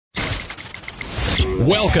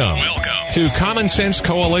Welcome to Common Sense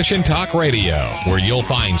Coalition Talk Radio, where you'll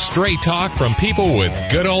find straight talk from people with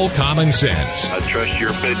good old common sense. I trust your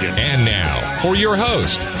opinion. And now, for your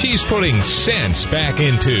host, she's putting sense back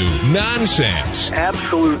into nonsense.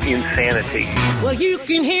 Absolute insanity. Well, you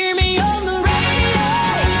can hear me on the radio.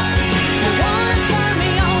 You want to turn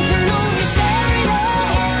me on, turn on your stereo.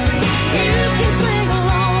 You can sing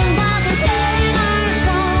along while they're playing our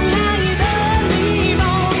song. How you done me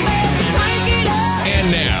wrong, baby, crank it up. And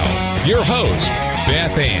now, your host,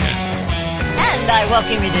 Beth Ann. And I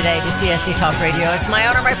welcome you today to CSC Talk Radio. It's my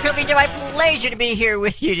honor, my privilege, and my pleasure to be here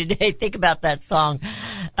with you today. Think about that song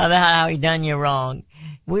about how he done you wrong.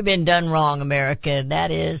 We've been done wrong, America, and that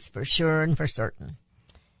is for sure and for certain.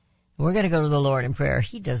 We're going to go to the Lord in prayer.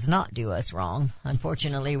 He does not do us wrong.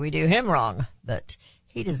 Unfortunately, we do him wrong, but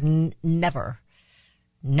he does never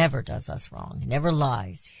does us wrong. He never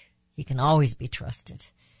lies. He can always be trusted.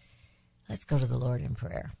 Let's go to the Lord in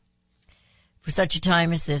prayer. For such a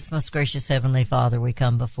time as this, most gracious Heavenly Father, we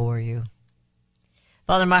come before you.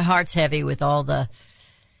 Father, my heart's heavy with all the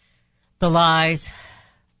lies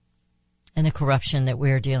and the corruption that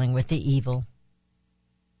we are dealing with, the evil.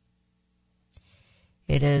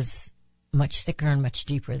 It is much thicker and much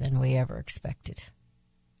deeper than we ever expected.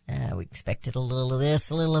 We expected a little of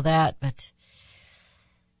this, a little of that, but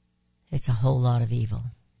it's a whole lot of evil.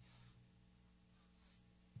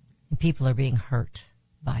 And people are being hurt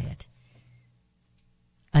by it.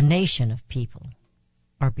 A nation of people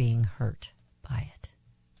are being hurt by it.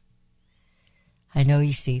 I know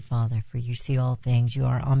you see, Father, for you see all things. You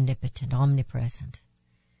are omnipotent, omnipresent.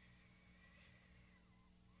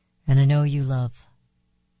 And I know you love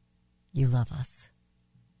us.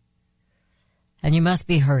 And you must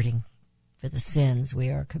be hurting for the sins we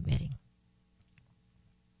are committing.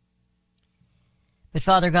 But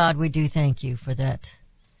Father God, we do thank you for that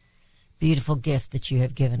beautiful gift that you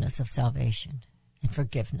have given us of salvation and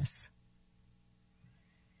forgiveness.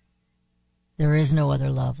 There is no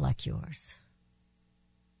other love like yours.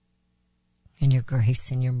 And your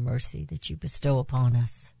grace and your mercy that you bestow upon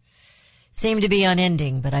us seem to be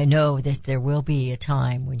unending, but I know that there will be a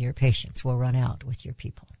time when your patience will run out with your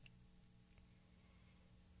people.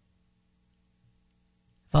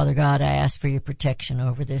 Father God, I ask for your protection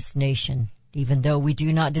over this nation, even though we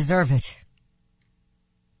do not deserve it.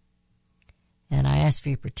 And I ask for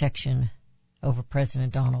your protection over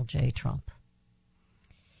President Donald J. Trump.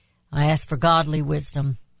 I ask for godly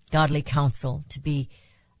wisdom, godly counsel to be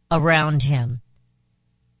around him.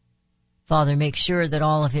 Father, make sure that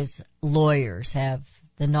all of his lawyers have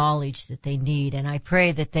the knowledge that they need, and I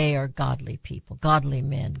pray that they are godly people, godly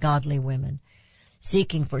men, godly women,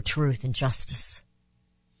 seeking for truth and justice.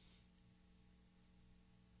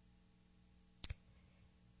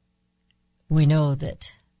 We know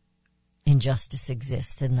that injustice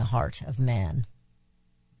exists in the heart of man,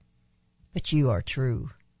 but you are true,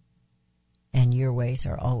 and your ways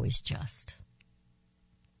are always just.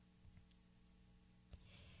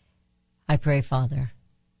 I pray, Father,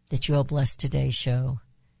 that you'll bless today's show.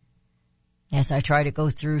 As I try to go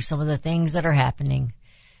through some of the things that are happening,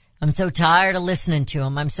 I'm so tired of listening to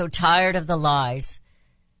them. I'm so tired of the lies.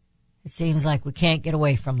 It seems like we can't get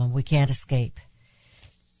away from them. We can't escape.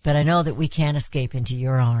 But I know that we can escape into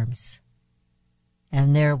your arms.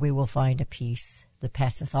 And there we will find a peace that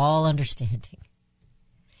passeth all understanding.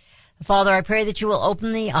 Father, I pray that you will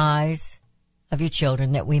open the eyes of your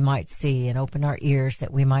children that we might see, and open our ears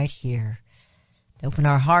that we might hear. Open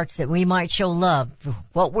our hearts that we might show love.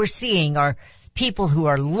 What we're seeing are people who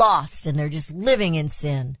are lost and they're just living in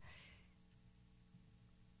sin.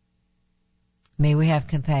 May we have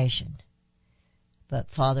compassion. But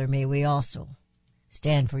Father, may we also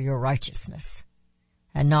stand for your righteousness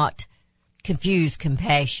and not confuse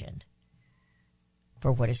compassion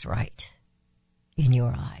for what is right in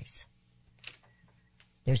your eyes.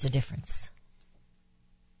 There's a difference.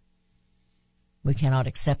 We cannot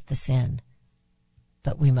accept the sin,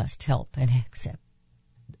 but we must help and accept.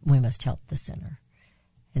 We must help the sinner,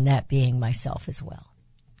 and that being myself as well.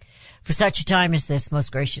 For such a time as this,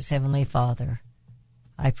 most gracious Heavenly Father,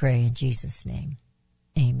 I pray in Jesus' name.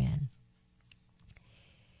 Amen.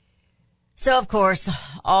 So, of course,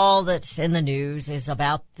 all that's in the news is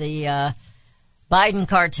about the Biden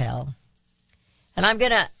cartel. And we're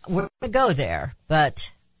going to go there,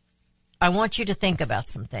 but I want you to think about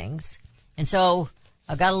some things. And so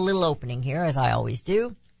I've got a little opening here, as I always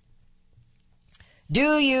do.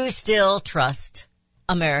 Do you still trust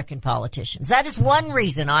American politicians? That is one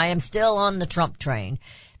reason I am still on the Trump train,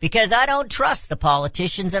 because I don't trust the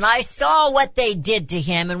politicians, and I saw what they did to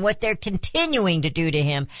him and what they're continuing to do to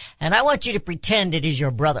him, and I want you to pretend it is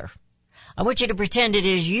your brother. I want you to pretend it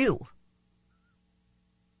is you.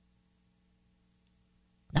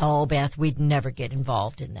 Oh, Beth, we'd never get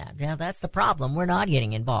involved in that. Yeah, that's the problem. We're not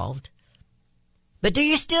getting involved. But do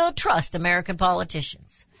you still trust American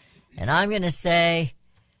politicians? And I'm going to say,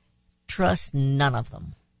 trust none of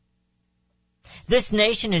them. This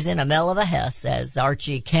nation is in a mell of a hess, as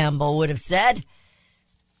Archie Campbell would have said.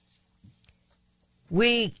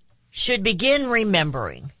 We should begin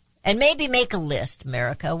remembering, and maybe make a list,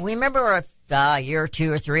 America. Remember a year or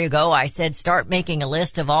two or three ago, I said start making a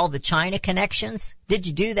list of all the China connections. Did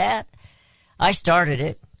you do that? I started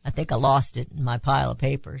it. I think I lost it in my pile of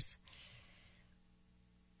papers.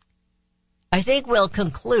 I think we'll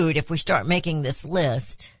conclude, if we start making this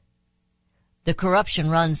list, the corruption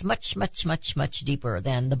runs much, much, much, much deeper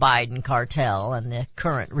than the Biden cartel and the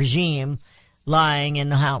current regime lying in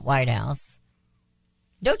the White House.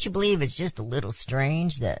 Don't you believe it's just a little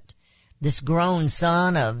strange that this grown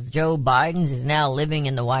son of Joe Biden's is now living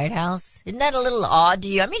in the White House? Isn't that a little odd to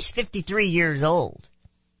you? I mean, he's 53 years old.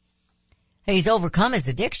 Hey, he's overcome his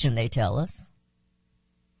addiction, they tell us.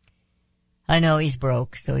 I know he's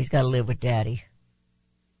broke, so he's got to live with Daddy.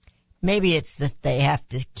 Maybe it's that they have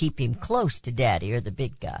to keep him close to Daddy or the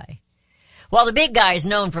big guy. While the big guy is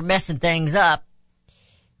known for messing things up,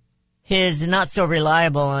 his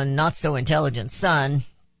not-so-reliable and not-so-intelligent son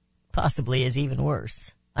possibly is even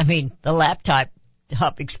worse. I mean, the laptop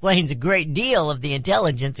explains a great deal of the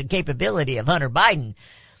intelligence and capability of Hunter Biden,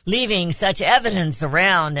 leaving such evidence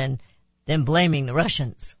around and then blaming the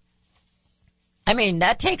Russians. I mean,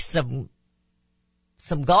 that takes some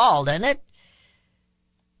gall, doesn't it?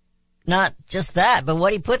 Not just that, but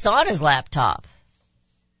what he puts on his laptop.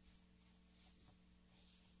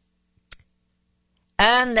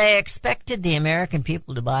 And they expected the American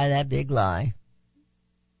people to buy that big lie.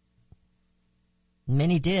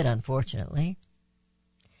 Many did, unfortunately.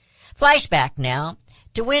 Flashback now.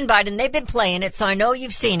 To win Biden, they've been playing it, so I know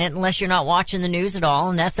you've seen it unless you're not watching the news at all,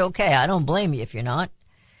 and that's okay. I don't blame you if you're not.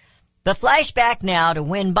 But flashback now to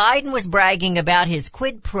when Biden was bragging about his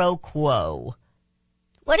quid pro quo.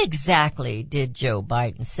 What exactly did Joe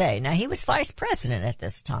Biden say? Now, he was vice president at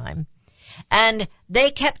this time, and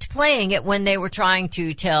they kept playing it when they were trying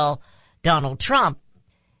to tell Donald Trump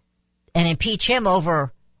and impeach him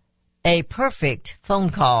over a perfect phone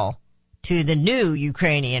call to the new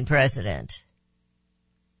Ukrainian president.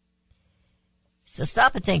 So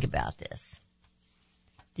stop and think about this.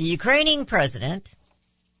 The Ukrainian president,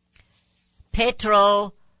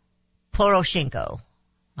 Petro Poroshenko.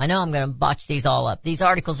 I know I'm going to botch these all up. These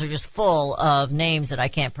articles are just full of names that I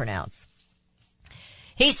can't pronounce.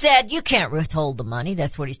 He said, you can't withhold the money.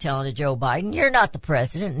 That's what he's telling to Joe Biden. You're not the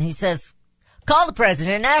president. And he says, call the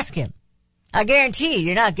president and ask him. I guarantee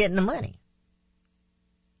you're not getting the money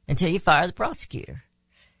until you fire the prosecutor.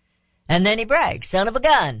 And then he brags, son of a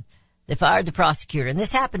gun. They fired the prosecutor, and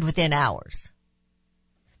this happened within hours.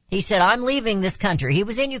 He said, I'm leaving this country. He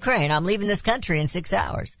was in Ukraine. I'm leaving this country in 6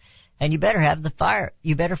 hours. And you better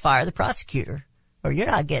fire the prosecutor, or you're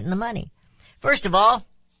not getting the money. First of all,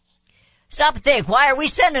 stop and think, why are we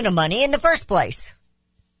sending him money in the first place?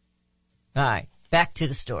 All right, back to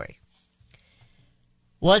the story.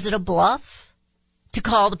 Was it a bluff to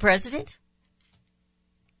call the president?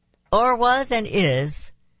 Or was and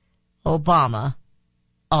is Obama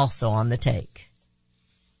also on the take?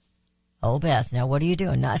 Oh, Beth, now what are you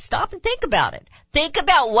doing? Now stop and think about it. Think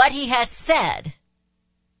about what he has said.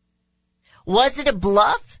 Was it a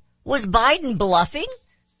bluff? Was Biden bluffing?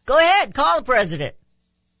 Go ahead, call the president.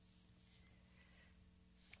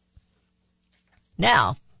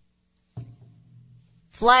 Now,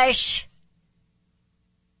 flash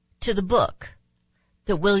to the book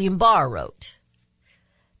that William Barr wrote.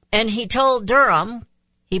 And he told Durham,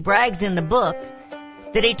 he brags in the book,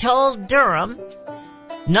 that he told Durham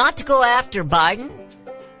not to go after Biden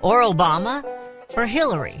or Obama or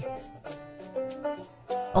Hillary.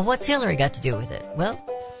 Well, what's Hillary got to do with it? Well,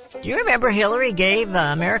 do you remember Hillary gave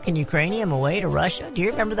American uranium away to Russia? Do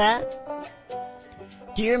you remember that?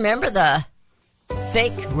 Do you remember the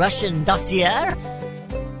fake Russian dossier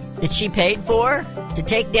that she paid for to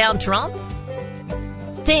take down Trump?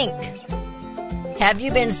 Think. Have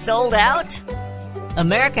you been sold out?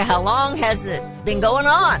 America, how long has it been going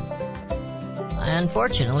on?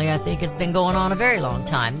 Unfortunately, I think it's been going on a very long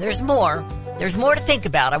time. There's more. There's more to think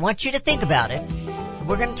about. I want you to think about it.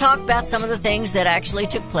 We're going to talk about some of the things that actually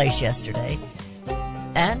took place yesterday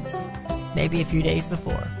and maybe a few days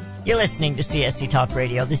before. You're listening to CSC Talk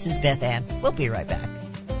Radio. This is Beth Ann. We'll be right back.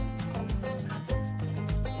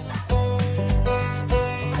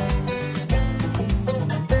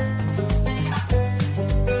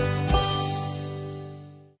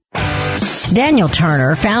 Daniel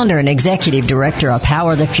Turner, founder and executive director of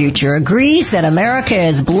Power the Future, agrees that America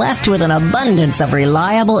is blessed with an abundance of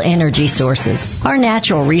reliable energy sources. Our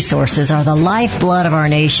natural resources are the lifeblood of our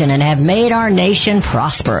nation and have made our nation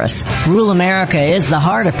prosperous. Rural America is the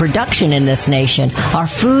heart of production in this nation. Our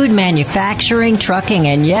food, manufacturing, trucking,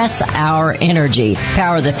 and yes, our energy.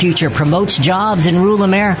 Power the Future promotes jobs in rural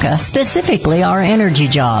America, specifically our energy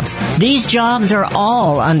jobs. These jobs are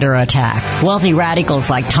all under attack. Wealthy radicals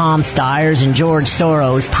like Tom Stiers and George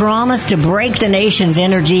Soros promise to break the nation's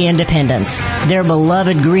energy independence. Their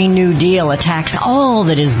beloved Green New Deal attacks all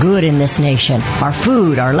that is good in this nation. Our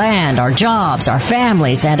food, our land, our jobs, our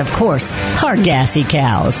families, and of course, our gassy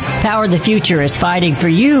cows. Power the Future is fighting for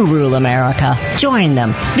you, rural America. Join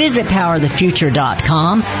them. Visit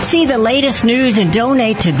PowerTheFuture.com. See the latest news and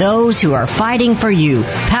donate to those who are fighting for you.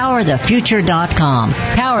 PowerTheFuture.com.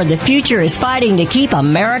 Power the Future is fighting to keep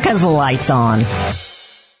America's lights on.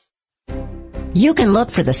 You can look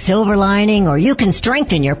for the silver lining, or you can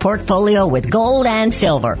strengthen your portfolio with gold and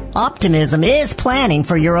silver. Optimism is planning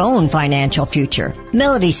for your own financial future.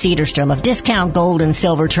 Melody Cedarstrom of Discount Gold and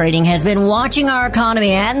Silver Trading has been watching our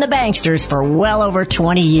economy and the banksters for well over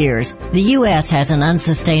 20 years. The U.S. has an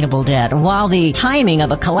unsustainable debt, and while the timing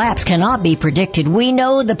of a collapse cannot be predicted, we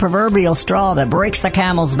know the proverbial straw that breaks the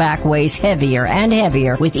camel's back weighs heavier and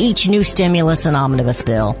heavier with each new stimulus and omnibus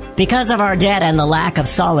bill. Because of our debt and the lack of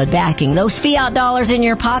solid backing, those fiat dollars in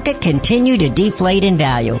your pocket continue to deflate in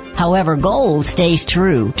value. However, gold stays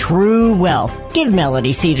true wealth. Give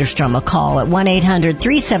Melody Cedarstrom a call at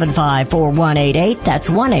 1-800-375-4188.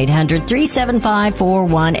 That's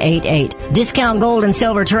 1-800-375-4188. Discount Gold and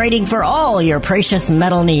Silver Trading for all your precious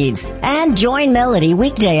metal needs. And join Melody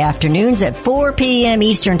weekday afternoons at 4 p.m.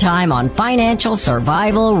 Eastern Time on Financial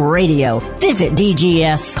Survival Radio. Visit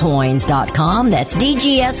DGScoins.com. That's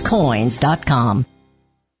DGScoins.com.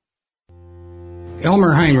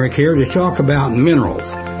 Elmer Heinrich here to talk about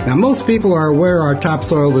minerals. Now, most people are aware our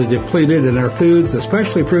topsoil is depleted and our foods,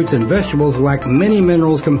 especially fruits and vegetables, lack many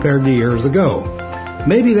minerals compared to years ago.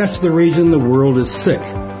 Maybe that's the reason the world is sick.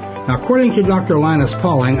 Now, according to Dr. Linus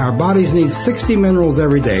Pauling, our bodies need 60 minerals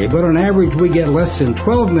every day, but on average we get less than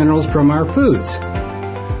 12 minerals from our foods.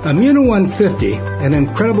 Immuno 150, an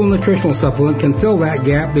incredible nutritional supplement, can fill that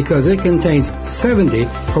gap because it contains 70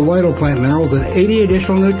 colloidal plant minerals and 80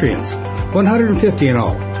 additional nutrients. 150 in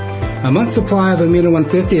all. A month's supply of Immuno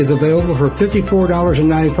 150 is available for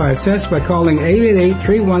 $54.95 by calling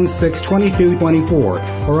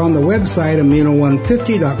 888-316-2224 or on the website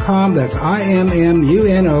immuno150.com. That's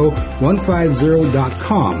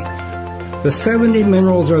IMMUNO150.com. The 70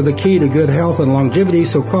 minerals are the key to good health and longevity,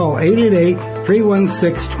 so call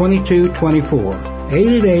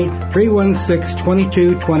 888-316-2224.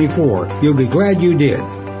 888-316-2224. You'll be glad you did.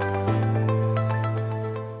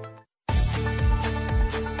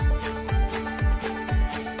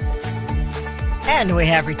 And we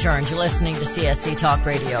have returned. You're listening to CSC Talk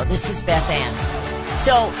Radio. This is Beth Ann.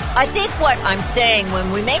 So I think what I'm saying,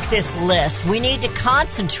 when we make this list, we need to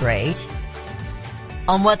concentrate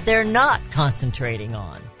on what they're not concentrating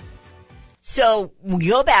on. So we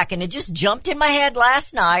go back, and it just jumped in my head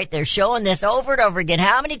last night. They're showing this over and over again.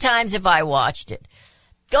 How many times have I watched it?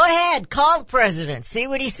 Go ahead, call the president, see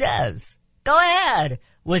what he says. Go ahead.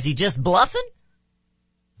 Was he just bluffing?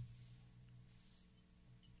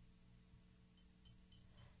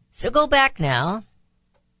 So go back now,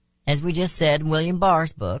 as we just said, William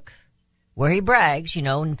Barr's book, where he brags, you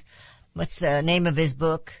know, and what's the name of his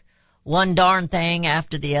book? One darn thing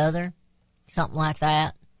after the other, something like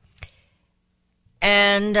that.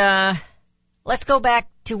 And let's go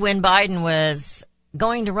back to when Biden was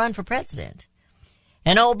going to run for president.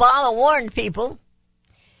 And Obama warned people,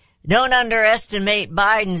 don't underestimate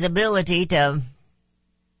Biden's ability to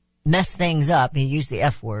mess things up. He used the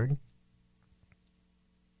F word.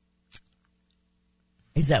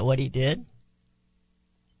 Is that what he did?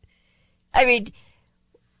 I mean,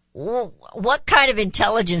 what kind of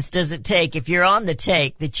intelligence does it take if you're on the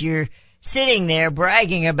take that you're sitting there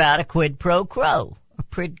bragging about a quid pro quo? A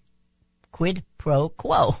quid pro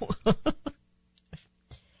quo.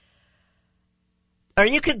 Are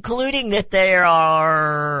you concluding that they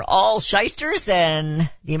are all shysters and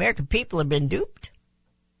the American people have been duped?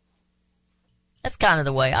 That's kind of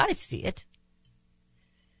the way I see it.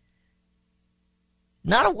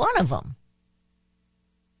 Not a one of them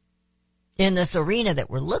in this arena that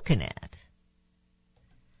we're looking at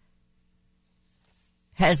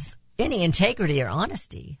has any integrity or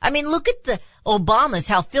honesty. I mean, look at the Obamas,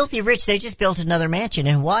 how filthy rich. They just built another mansion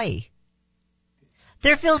in Hawaii.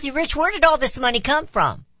 They're filthy rich. Where did all this money come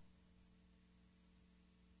from?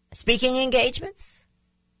 Speaking engagements?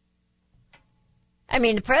 I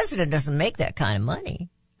mean, the president doesn't make that kind of money,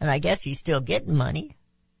 and I guess he's still getting money.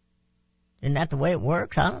 Isn't that the way it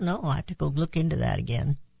works? I don't know. I have to go look into that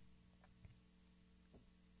again.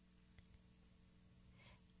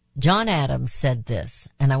 John Adams said this,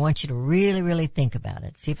 and I want you to really, really think about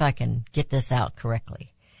it. See if I can get this out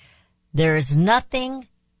correctly. There is nothing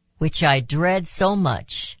which I dread so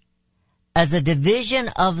much as a division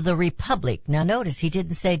of the republic. Now notice he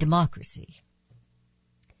didn't say democracy.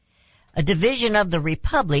 A division of the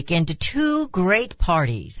republic into two great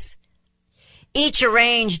parties, each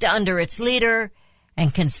arranged under its leader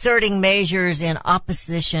and concerting measures in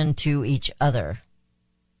opposition to each other.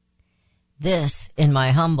 This, in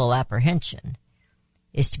my humble apprehension,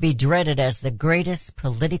 is to be dreaded as the greatest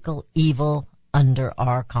political evil under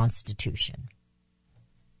our Constitution.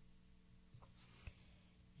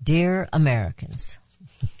 Dear Americans,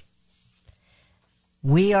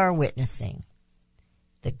 we are witnessing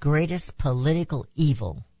the greatest political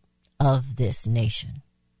evil of this nation.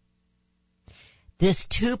 This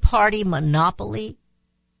two-party monopoly,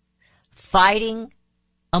 fighting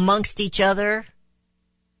amongst each other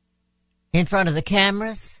in front of the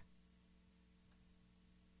cameras.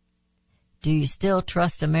 Do you still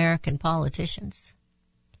trust American politicians?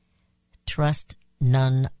 Trust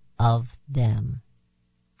none of them.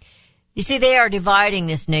 You see, they are dividing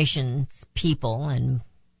this nation's people in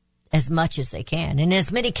as much as they can, in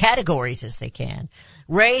as many categories as they can.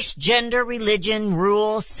 Race, gender, religion,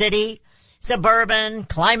 rural, city, suburban,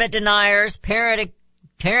 climate deniers,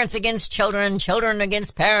 parents against children, children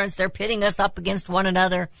against parents. They're pitting us up against one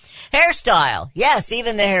another. Hairstyle. Yes,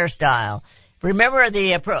 even the hairstyle. Remember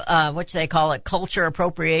the, what they call it, culture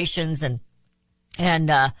appropriations and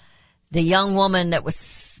the young woman that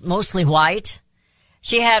was mostly white.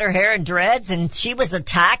 She had her hair in dreads and she was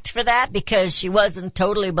attacked for that because she wasn't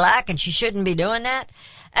totally black and she shouldn't be doing that.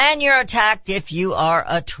 And you're attacked if you are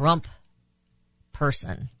a Trump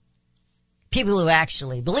person. People who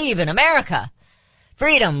actually believe in America.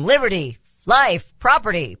 Freedom, liberty, life,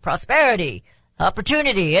 property, prosperity,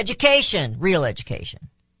 opportunity, education, real education.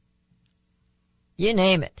 You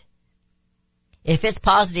name it. If it's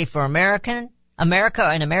positive for America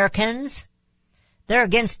and Americans, they're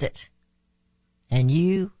against it.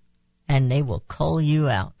 And they will cull you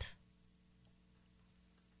out.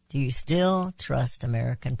 Do you still trust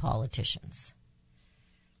American politicians?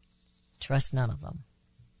 Trust none of them.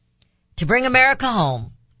 To bring America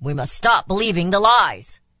home, we must stop believing the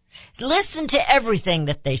lies. Listen to everything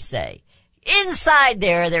that they say. Inside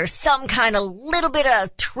there's some kind of little bit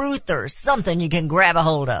of truth or something you can grab a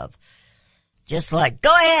hold of. Just like,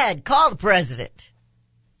 go ahead, call the president.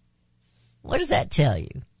 What does that tell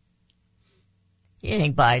you? You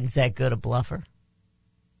think Biden's that good a bluffer?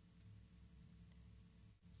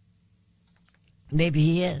 Maybe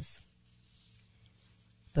he is.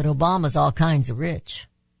 But Obama's all kinds of rich.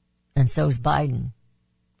 And so's Biden.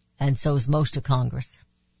 And so's most of Congress.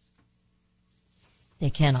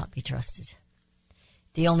 They cannot be trusted.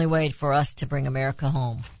 The only way for us to bring America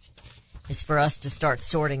home is for us to start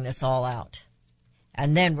sorting this all out.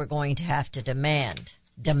 And then we're going to have to demand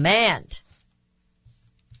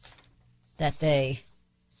that they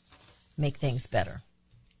make things better.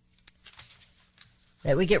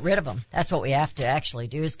 That we get rid of them. That's what we have to actually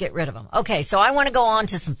do, is get rid of them. Okay, so I want to go on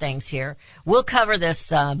to some things here. We'll cover this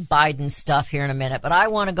Biden stuff here in a minute, but I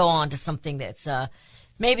want to go on to something that's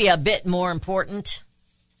maybe a bit more important.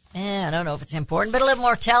 I don't know if it's important, but a little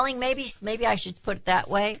more telling. Maybe I should put it that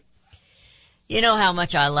way. You know how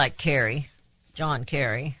much I like Kerry, John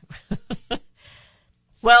Kerry.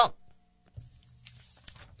 Well,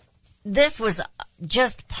 this was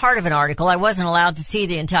just part of an article. I wasn't allowed to see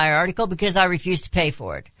the entire article because I refused to pay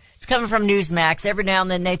for it. It's coming from Newsmax. Every now and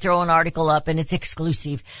then they throw an article up and it's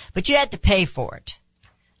exclusive, but you had to pay for it.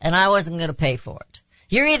 And I wasn't going to pay for it.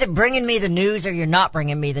 You're either bringing me the news or you're not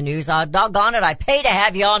bringing me the news. Doggone it, I pay to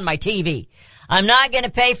have you on my TV. I'm not going to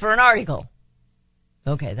pay for an article.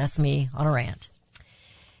 Okay, that's me on a rant.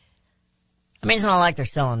 I mean, it's not like they're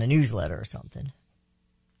selling a newsletter or something.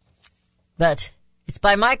 But it's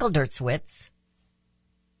by Michael Dershowitz.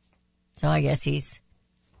 So I guess he's,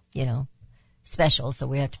 special, so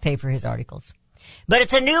we have to pay for his articles. But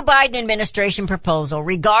it's a new Biden administration proposal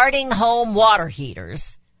regarding home water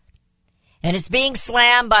heaters. And it's being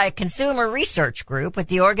slammed by a consumer research group, with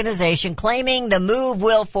the organization claiming the move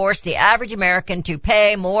will force the average American to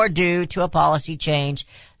pay more due to a policy change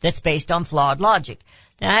that's based on flawed logic.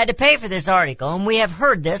 Now, I had to pay for this article, and we have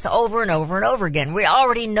heard this over and over and over again. We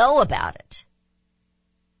already know about it.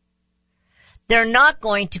 They're not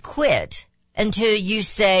going to quit until you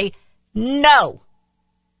say, no,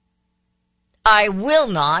 I will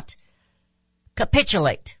not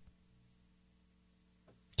capitulate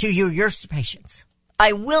to your usurpations.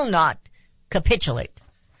 I will not capitulate.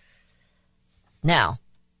 Now,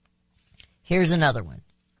 here's another one.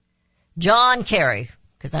 John Kerry,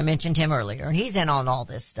 because I mentioned him earlier, and he's in on all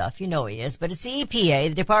this stuff. You know he is, but it's the EPA,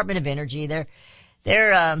 the Department of Energy. They're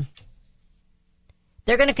going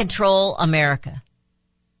to control America.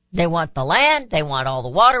 They want the land, they want all the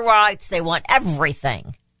water rights, they want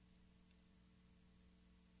everything.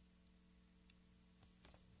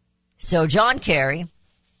 So John Kerry,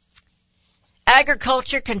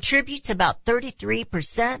 agriculture contributes about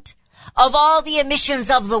 33% of all the emissions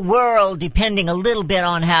of the world, depending a little bit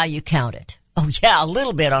on how you count it. Oh yeah, a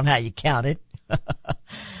little bit on how you count it.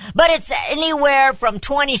 But it's anywhere from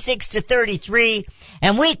 26 to 33,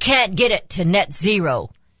 and we can't get it to net zero.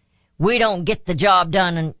 We don't get the job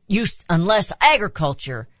done unless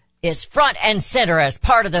agriculture is front and center as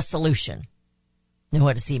part of the solution. And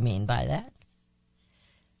what does he mean by that?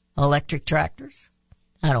 Electric tractors?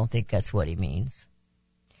 I don't think that's what he means.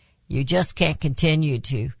 You just can't continue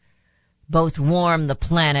to both warm the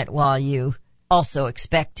planet while you also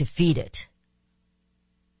expect to feed it.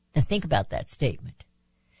 Now think about that statement.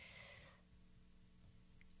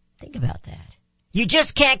 Think about that. You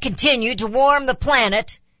just can't continue to warm the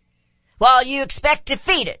planet while you expect to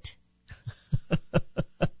feed it.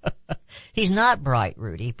 He's not bright,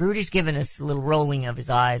 Rudy. Rudy's giving us a little rolling of his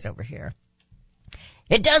eyes over here.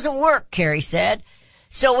 It doesn't work, Kerry said.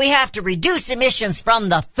 So we have to reduce emissions from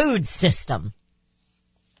the food system.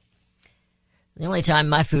 The only time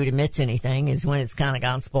my food emits anything is when it's kind of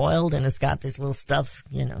gone spoiled and it's got this little stuff,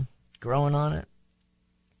 growing on it.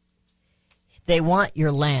 They want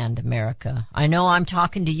your land, America. I know I'm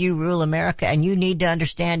talking to you, rural America, and you need to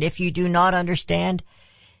understand. If you do not understand,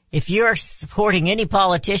 if you're supporting any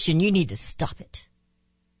politician, you need to stop it.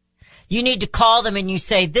 You need to call them and you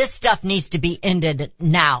say, this stuff needs to be ended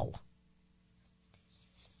now.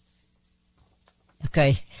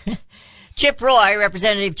 Okay. Chip Roy,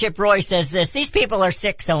 Representative Chip Roy says this, these people are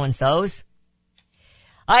sick so-and-sos.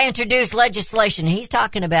 I introduced legislation. He's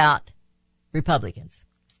talking about Republicans.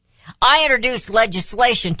 I introduced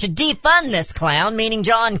legislation to defund this clown, meaning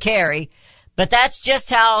John Kerry, but that's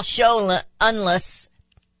just how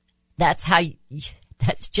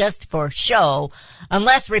that's just for show,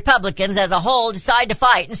 unless Republicans as a whole decide to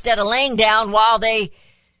fight instead of laying down while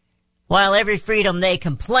every freedom they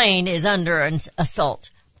complain is under an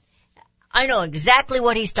assault. I know exactly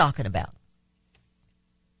what he's talking about.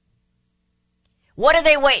 What are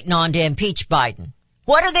they waiting on to impeach Biden?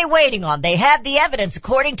 What are they waiting on? They have the evidence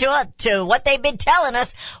according to what they've been telling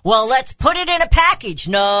us. Well, let's put it in a package.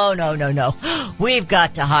 No. We've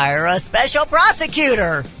got to hire a special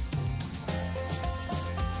prosecutor.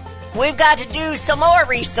 We've got to do some more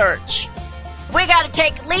research. We got to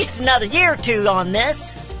take at least another year or two on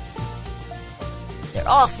this. They're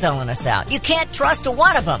all selling us out. You can't trust a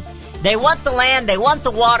one of them. They want the land. They want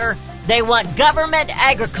the water. They want government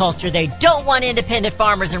agriculture. They don't want independent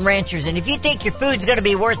farmers and ranchers. And if you think your food's going to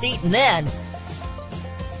be worth eating then,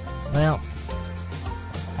 well,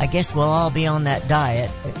 I guess we'll all be on that diet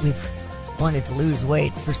that we've wanted to lose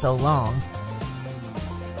weight for so long.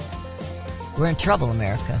 We're in trouble,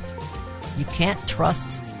 America. You can't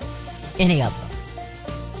trust any of them.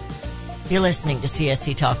 You're listening to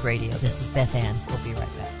CSC Talk Radio. This is Beth Ann. We'll be right back.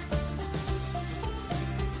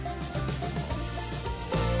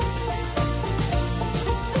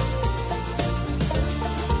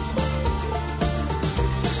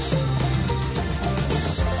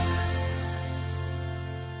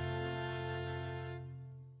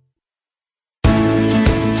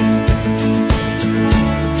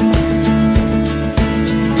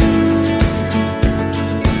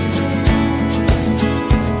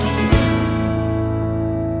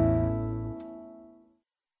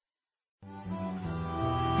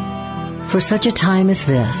 For such a time as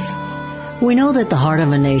this, we know that the heart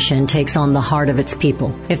of a nation takes on the heart of its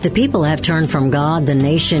people. If the people have turned from God, the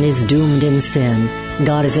nation is doomed in sin.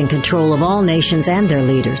 God is in control of all nations and their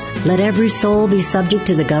leaders. Let every soul be subject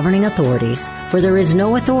to the governing authorities, for there is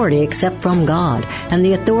no authority except from God, and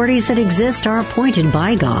the authorities that exist are appointed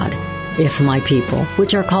by God. If my people,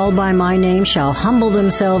 which are called by my name, shall humble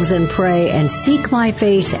themselves and pray and seek my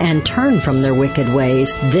face and turn from their wicked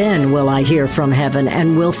ways, then will I hear from heaven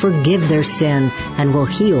and will forgive their sin and will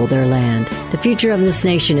heal their land. The future of this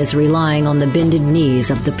nation is relying on the bended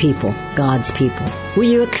knees of the people, God's people.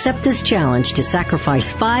 Will you accept this challenge to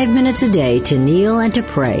sacrifice 5 minutes a day to kneel and to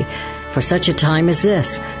pray? For such a time as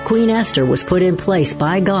this, Queen Esther was put in place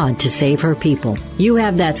by God to save her people. You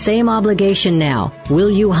have that same obligation now.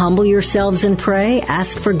 Will you humble yourselves and pray,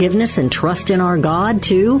 ask forgiveness, and trust in our God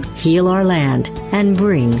to heal our land and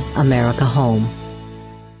bring America home?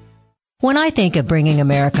 When I think of bringing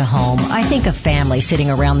America home, I think of family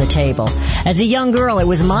sitting around the table. As a young girl, it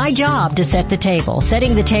was my job to set the table.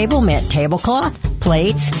 Setting the table meant tablecloth,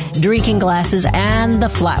 plates, drinking glasses, and the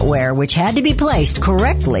flatware, which had to be placed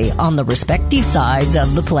correctly on the respective sides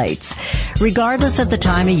of the plates. Regardless of the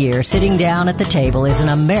time of year, sitting down at the table is an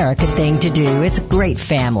American thing to do. It's a great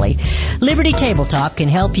family. Liberty Tabletop can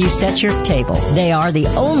help you set your table. They are the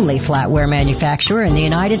only flatware manufacturer in the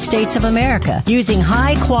United States of America, using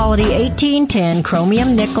high-quality 1810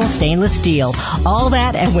 chromium nickel stainless steel. All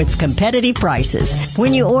that and with competitive prices.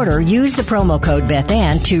 When you order, use the promo code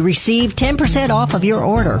BethAnn to receive 10% off of your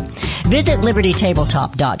order. Visit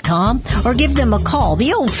LibertyTabletop.com or give them a call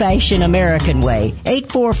the old-fashioned American way.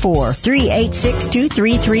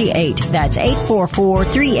 844-386-2338. That's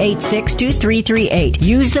 844-386-2338.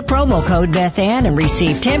 Use the promo code BethAnn and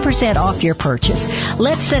receive 10% off your purchase.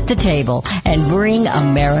 Let's set the table and bring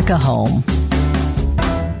America home.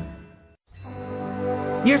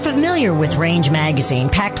 You're familiar with Range Magazine,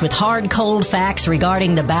 packed with hard, cold facts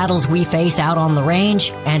regarding the battles we face out on the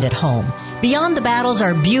range and at home. Beyond the battles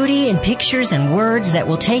are beauty and pictures and words that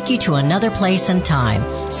will take you to another place and time.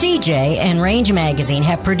 CJ and Range Magazine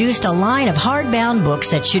have produced a line of hardbound books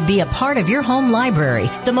that should be a part of your home library.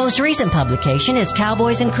 The most recent publication is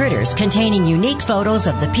Cowboys and Critters, containing unique photos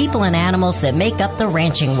of the people and animals that make up the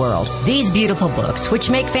ranching world. These beautiful books, which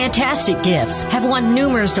make fantastic gifts, have won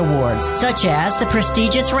numerous awards, such as the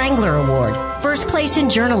prestigious Wrangler Award, First Place in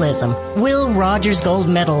Journalism, Will Rogers Gold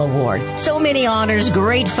Medal Award. So many honors,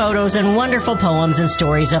 great photos, and wonderful poems and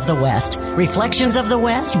stories of the West. Reflections of the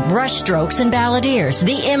West, Brushstrokes and Balladeers,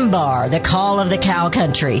 The Imbar, The Call of the Cow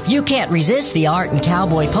Country. You can't resist the art and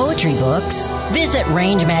cowboy poetry books. Visit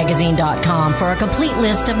rangemagazine.com for a complete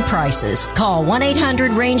list of prices. Call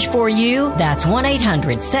 1-800-RANGE-4U. That's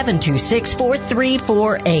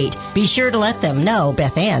 1-800-726-4348. Be sure to let them know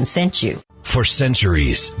Beth Ann sent you. For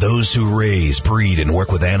centuries, those who raise, breed, and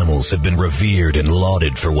work with animals have been revered and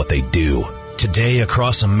lauded for what they do. Today,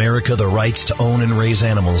 across America, the rights to own and raise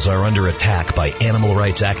animals are under attack by animal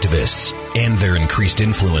rights activists and their increased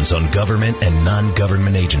influence on government and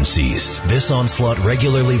non-government agencies. This onslaught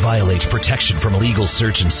regularly violates protection from legal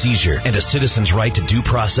search and seizure and a citizen's right to due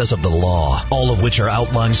process of the law, all of which are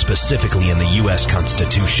outlined specifically in the U.S.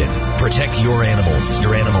 Constitution. Protect your animals,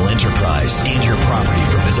 your animal enterprise, and your property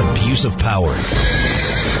from this abuse of power.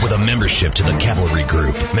 With a membership to the Cavalry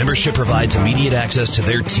Group, membership provides immediate access to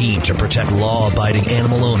their team to protect law-abiding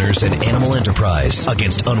animal owners and animal enterprise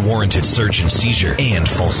against unwarranted search and seizure and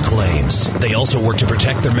false claims. They also work to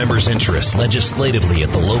protect their members' interests legislatively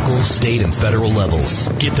at the local, state, and federal levels.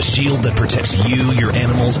 Get the shield that protects you, your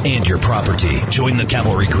animals, and your property. Join the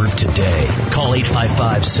Cavalry Group today. Call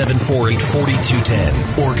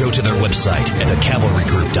 855-748-4210 or go to their website at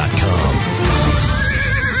thecavalrygroup.com.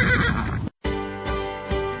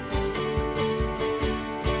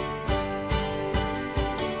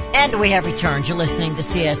 And we have returned. You're listening to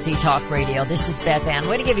CSC Talk Radio. This is Beth Ann. I'm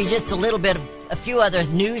going to give you just a little bit of a few other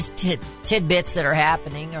news tidbits that are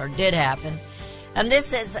happening or did happen. And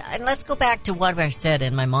let's go back to what I said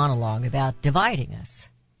in my monologue about dividing us.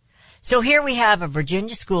 So here we have a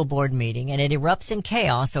Virginia school board meeting, and it erupts in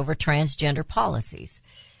chaos over transgender policies.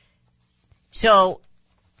 So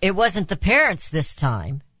it wasn't the parents this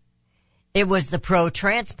time. It was the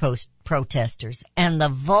pro-trans protesters and the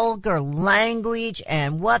vulgar language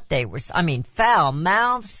and what they were, foul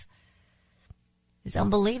mouths. It was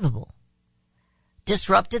unbelievable.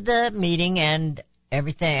 Disrupted the meeting and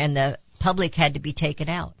everything, and the public had to be taken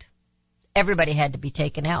out. Everybody had to be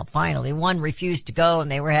taken out, finally. One refused to go, and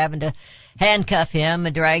they were having to handcuff him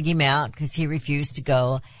and drag him out because he refused to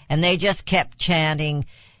go. And they just kept chanting,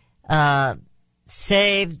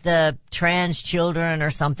 save the trans children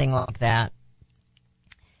or something like that.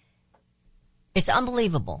 It's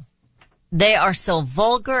unbelievable. They are so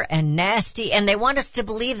vulgar and nasty, and they want us to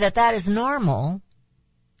believe that that is normal.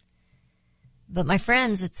 But my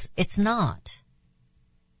friends, it's not.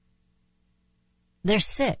 They're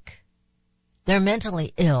sick. They're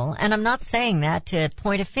mentally ill, and I'm not saying that to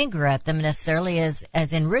point a finger at them necessarily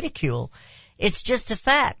as in ridicule. It's just a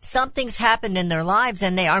fact. Something's happened in their lives,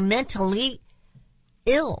 and they are mentally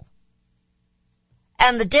ill.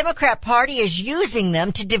 And the Democrat Party is using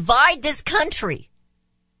them to divide this country.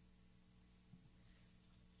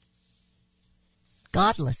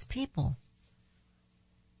 Godless people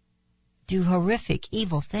do horrific,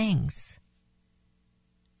 evil things.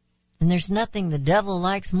 And there's nothing the devil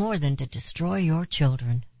likes more than to destroy your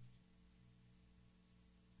children.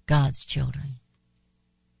 God's children.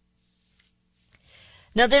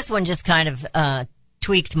 Now this one just kind of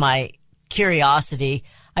tweaked my curiosity.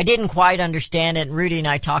 I didn't quite understand it, and Rudy and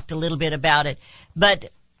I talked a little bit about it.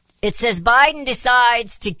 But it says Biden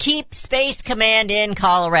decides to keep Space Command in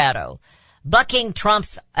Colorado, bucking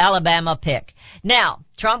Trump's Alabama pick. Now,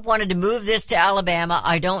 Trump wanted to move this to Alabama.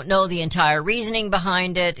 I don't know the entire reasoning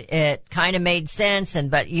behind it. It kind of made sense,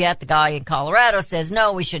 but yet the guy in Colorado says,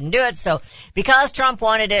 no, we shouldn't do it. So because Trump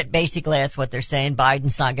wanted it, basically that's what they're saying.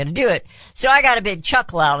 Biden's not going to do it. So I got a big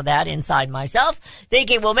chuckle out of that inside myself,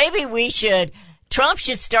 thinking, well, maybe Trump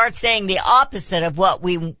should start saying the opposite of what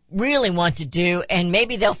we really want to do, and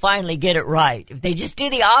maybe they'll finally get it right. If they just do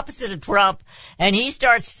the opposite of Trump, and he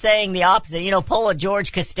starts saying the opposite, pull a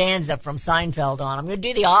George Costanza from Seinfeld on, I'm going to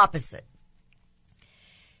do the opposite.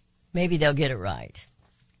 Maybe they'll get it right.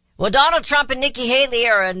 Well, Donald Trump and Nikki Haley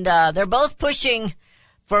they're both pushing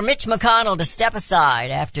for Mitch McConnell to step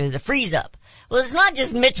aside after the freeze-up. Well, it's not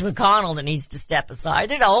just Mitch McConnell that needs to step aside.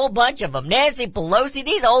 There's a whole bunch of them. Nancy Pelosi,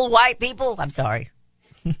 these old white people. I'm sorry.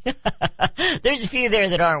 There's a few there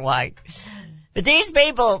that aren't white. But these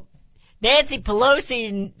people, Nancy Pelosi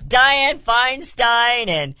and Dianne Feinstein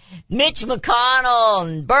and Mitch McConnell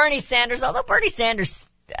and Bernie Sanders, although Bernie Sanders,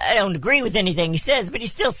 I don't agree with anything he says, but he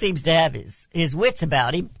still seems to have his wits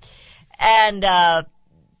about him. And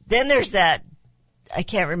then there's that, I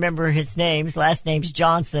can't remember his last name's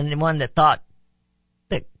Johnson, the one that thought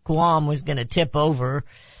that Guam was going to tip over.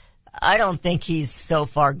 I don't think he's so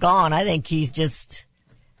far gone. I think he's just,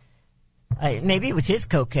 maybe it was his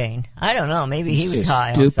cocaine. I don't know. Maybe he was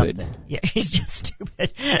high on something. Yeah, he's just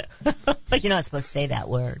stupid. You're not supposed to say that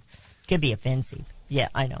word. Could be offensive. Yeah,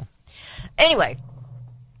 I know. Anyway,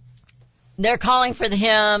 they're calling for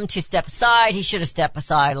him to step aside. He should have stepped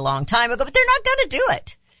aside a long time ago, but they're not going to do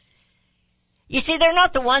it. You see, they're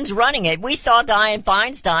not the ones running it. We saw Dianne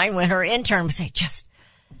Feinstein when her intern would say, just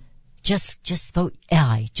vote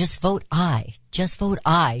aye. Just vote aye. Just vote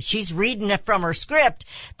aye. She's reading it from her script,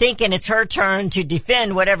 thinking it's her turn to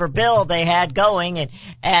defend whatever bill they had going,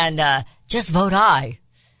 and just vote aye.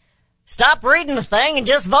 Stop reading the thing and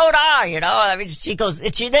just vote aye, I mean,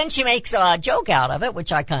 then she makes a joke out of it,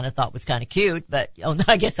 which I kind of thought was kind of cute, but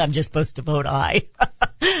I guess I'm just supposed to vote aye.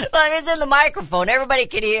 Well, it's in the microphone. Everybody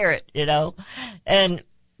can hear it, And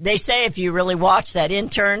they say if you really watch that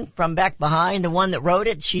intern from back behind, the one that wrote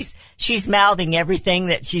it, she's mouthing everything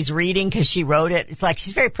that she's reading because she wrote it. It's like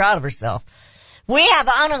she's very proud of herself. We have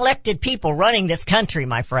unelected people running this country,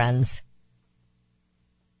 my friends.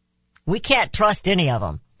 We can't trust any of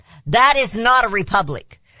them. That is not a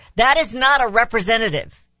republic. That is not a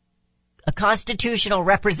representative, a constitutional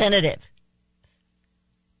representative.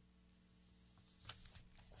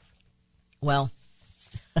 Well,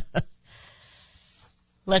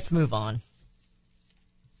 let's move on.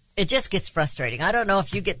 It just gets frustrating. I don't know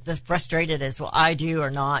if you get frustrated as well I do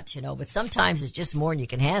or not, but sometimes it's just more than you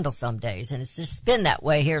can handle some days. And it's just been that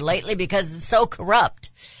way here lately because it's so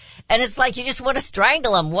corrupt. And it's like you just want to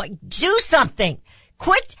strangle them. Do something.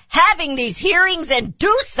 Quit having these hearings and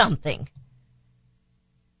do something.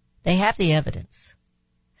 They have the evidence.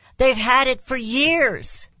 They've had it for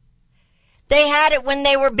years. They had it when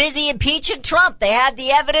they were busy impeaching Trump. They had the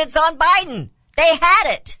evidence on Biden. They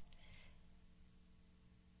had it.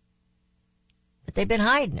 But they've been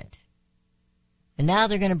hiding it. And now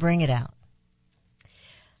they're going to bring it out.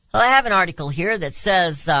 Well, I have an article here that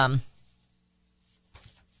says, that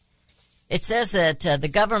the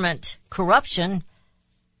government corruption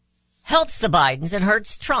helps the Bidens and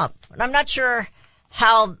hurts Trump. And I'm not sure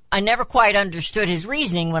I never quite understood his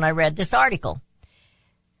reasoning when I read this article.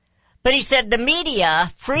 But he said the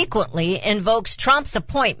media frequently invokes Trump's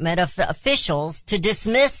appointment of officials to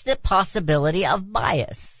dismiss the possibility of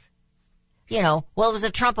bias. It was a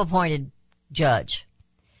Trump-appointed judge.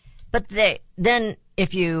 But then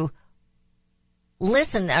if you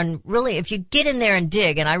listen and really, if you get in there and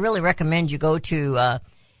dig, and I really recommend you go to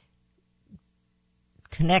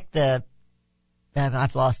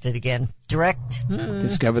I've lost it again.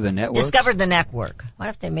 Discover the Network. Discover the Network. Why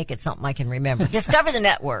don't they make it something I can remember? Discover the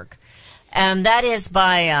Network. And that is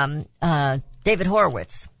by David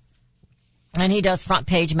Horowitz. And he does Front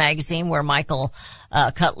Page Magazine where Michael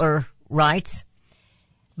Cutler writes.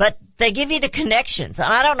 But they give you the connections.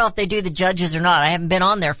 And I don't know if they do the judges or not. I haven't been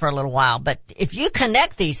on there for a little while. But if you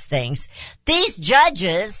connect these things, these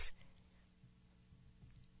judges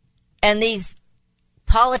and these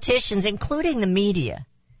politicians, including the media,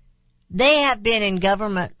 they have been in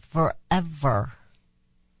government forever.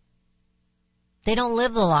 They don't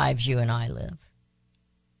live the lives you and I live.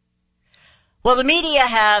 Well, the media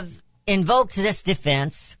have invoked this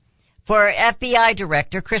defense for FBI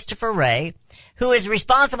Director Christopher Wray, who is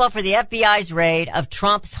responsible for the FBI's raid of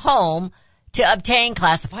Trump's home to obtain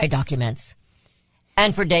classified documents.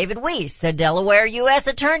 And for David Weiss, the Delaware U.S.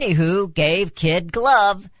 attorney who gave kid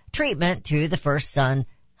glove treatment to the first son,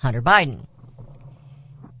 Hunter Biden.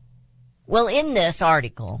 Well, in this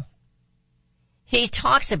article, he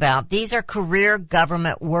talks about these are career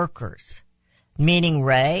government workers, meaning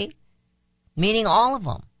Wray, meaning all of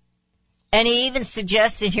them. And he even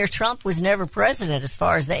suggests in here Trump was never president as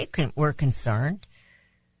far as they were concerned.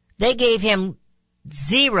 They gave him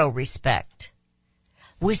zero respect.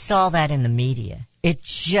 We saw that in the media. It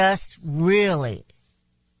just really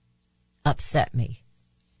upset me.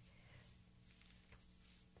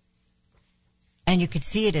 And you could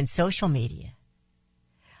see it in social media.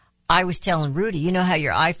 I was telling Rudy, you know how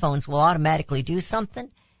your iPhones will automatically do something?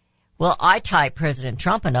 Well, I type President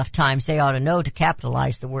Trump enough times they ought to know to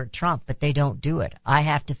capitalize the word Trump, but they don't do it. I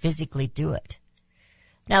have to physically do it.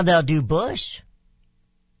 Now they'll do Bush.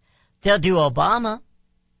 They'll do Obama.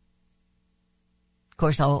 Of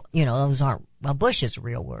course, those aren't, well, Bush is a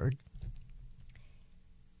real word.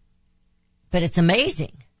 But it's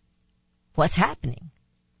amazing what's happening.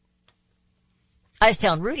 I was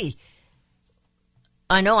telling Rudy,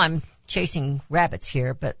 I know I'm chasing rabbits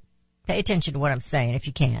here, but pay attention to what I'm saying if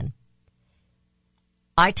you can.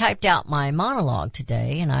 I typed out my monologue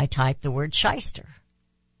today and I typed the word shyster.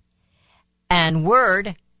 And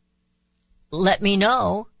Word let me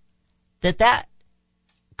know that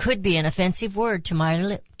could be an offensive word to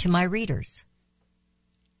my readers.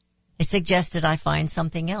 It suggested I find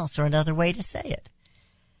something else or another way to say it.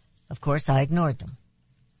 Of course, I ignored them.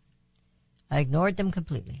 I ignored them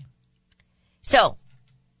completely. So,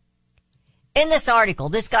 in this article,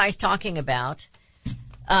 this guy's talking about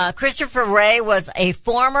Christopher Wray was a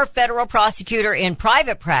former federal prosecutor in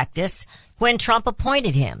private practice when Trump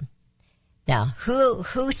appointed him. Now,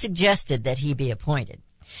 who suggested that he be appointed?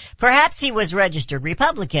 Perhaps he was registered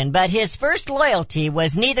Republican, but his first loyalty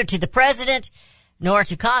was neither to the president nor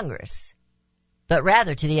to Congress, but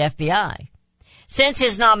rather to the FBI. Since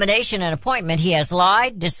his nomination and appointment, he has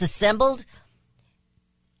lied, disassembled,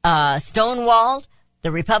 stonewalled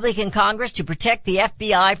the Republican Congress to protect the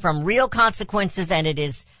FBI from real consequences and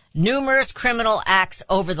its numerous criminal acts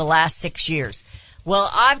over the last 6 years. Well,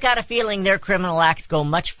 I've got a feeling their criminal acts go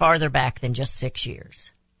much farther back than just 6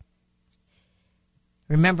 years.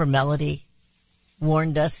 Remember Melody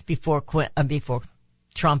warned us before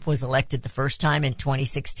Trump was elected the first time in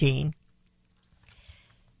 2016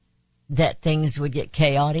 that things would get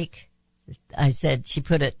chaotic? I said she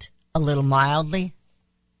put it a little mildly.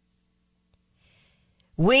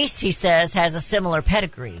 Weiss, he says, has a similar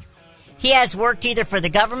pedigree. He has worked either for the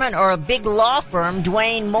government or a big law firm,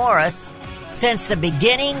 Duane Morris, since the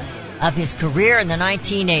beginning of his career in the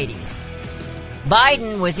 1980s.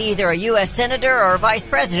 Biden was either a U.S. senator or a vice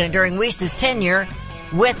president during Weiss's tenure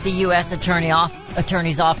with the U.S.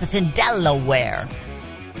 Attorney's Office in Delaware.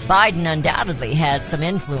 Biden undoubtedly had some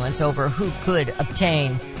influence over who could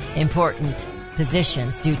obtain important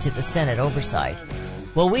positions due to the Senate oversight.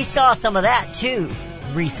 Well, we saw some of that, too,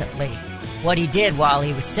 recently, what he did while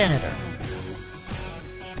he was senator.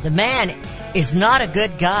 The man is not a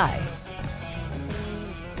good guy.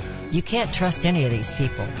 You can't trust any of these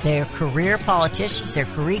people. They're career politicians, they're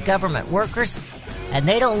career government workers, and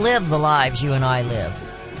they don't live the lives you and I live.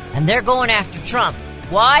 And they're going after Trump.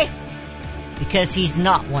 Why? Because he's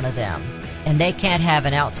not one of them. And they can't have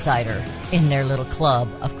an outsider in their little club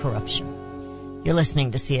of corruption. You're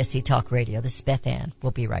listening to CSC Talk Radio. This is Beth Ann.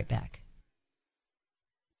 We'll be right back.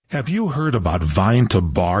 Have you heard about Vine to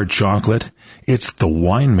Bar chocolate? It's the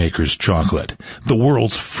winemaker's chocolate, the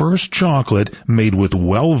world's first chocolate made with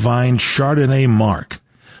well-vined Chardonnay marc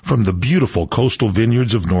from the beautiful coastal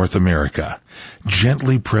vineyards of North America.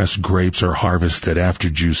 Gently pressed grapes are harvested after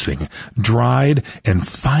juicing, dried and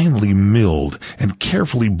finely milled and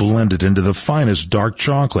carefully blended into the finest dark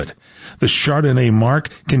chocolate. The Chardonnay marc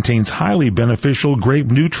contains highly beneficial grape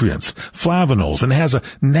nutrients, flavonols, and has a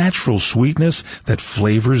natural sweetness that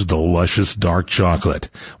flavors the luscious dark chocolate.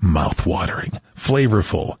 Mouth-watering,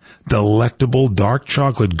 flavorful, delectable dark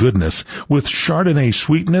chocolate goodness with Chardonnay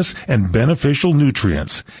sweetness and beneficial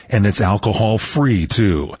nutrients. And it's alcohol-free,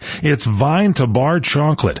 too. It's Vine to Bar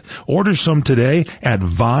chocolate. Order some today at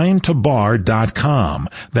vinetobar.com.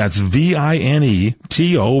 That's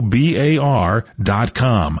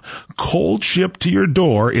VINETOBAR.com. Cold shipped to your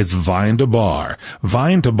door, it's Vine to Bar.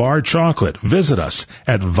 Vine to Bar chocolate. Visit us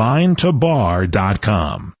at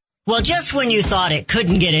vinetobar.com. Well, just when you thought it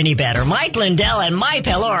couldn't get any better, Mike Lindell and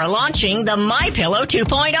MyPillow are launching the MyPillow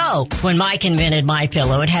 2.0. When Mike invented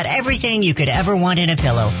MyPillow, it had everything you could ever want in a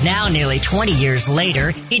pillow. Now, nearly 20 years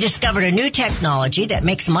later, he discovered a new technology that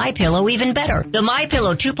makes MyPillow even better. The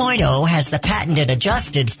MyPillow 2.0 has the patented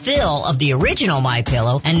adjusted fill of the original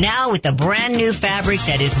MyPillow, and now with the brand new fabric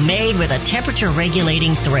that is made with a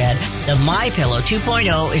temperature-regulating thread, the MyPillow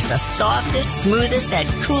 2.0 is the softest, smoothest, and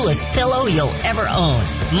coolest pillow you'll ever own.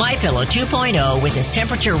 MyPillow 2.0 with its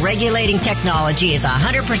temperature-regulating technology is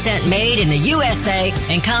 100% made in the USA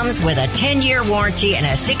and comes with a 10-year warranty and a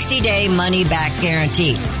 60-day money-back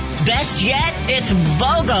guarantee. Best yet, it's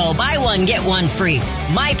BOGO. Buy one, get one free.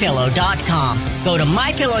 MyPillow.com. Go to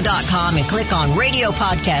MyPillow.com and click on Radio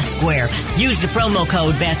Podcast Square. Use the promo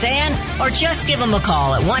code BethAnn or just give them a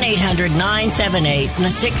call at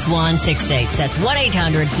 1-800-978-6168. That's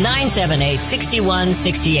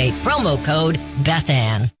 1-800-978-6168. Promo code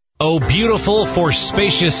BethAnn. Oh, beautiful for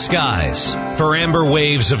spacious skies, for amber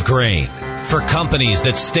waves of grain, for companies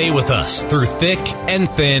that stay with us through thick and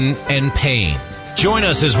thin and pain. Join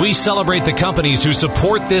us as we celebrate the companies who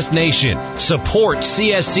support this nation. Support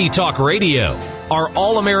CSC Talk Radio. Our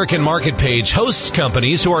All-American Market page hosts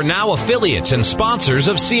companies who are now affiliates and sponsors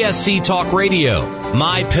of CSC Talk Radio.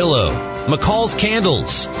 MyPillow, McCall's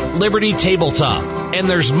Candles, Liberty Tabletop, and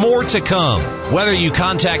there's more to come. Whether you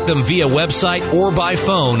contact them via website or by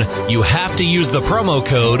phone, you have to use the promo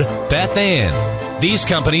code BethAnn. These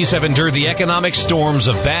companies have endured the economic storms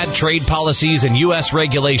of bad trade policies and U.S.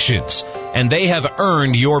 regulations, and they have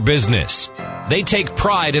earned your business. They take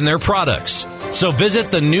pride in their products. So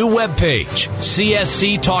visit the new webpage,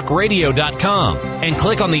 csctalkradio.com, and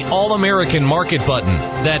click on the All-American Market button.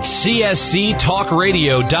 That's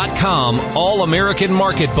csctalkradio.com, All-American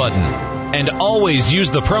Market button. And always use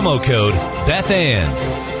the promo code BethAnn.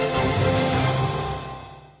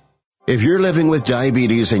 If you're living with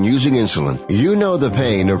diabetes and using insulin, you know the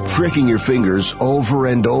pain of pricking your fingers over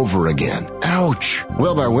and over again. Ouch!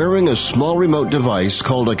 Well, by wearing a small remote device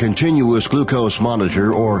called a continuous glucose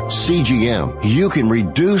monitor, or CGM, you can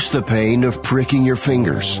reduce the pain of pricking your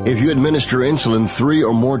fingers. If you administer insulin 3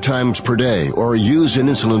 or more times per day or use an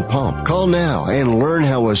insulin pump, call now and learn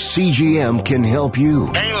how a CGM can help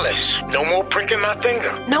you. Painless. No more pricking my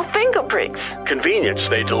finger. No finger pricks. Convenience.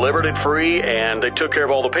 They delivered it free and they took care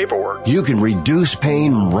of all the paperwork. You can reduce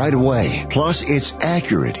pain right away. Plus, it's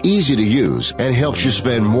accurate, easy to use, and helps you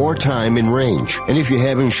spend more time in range. And if you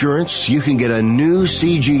have insurance, you can get a new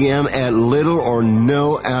CGM at little or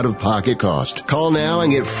no out-of-pocket cost. Call now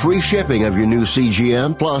and get free shipping of your new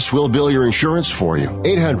CGM. Plus, we'll bill your insurance for you.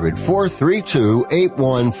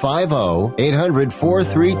 800-432-8150.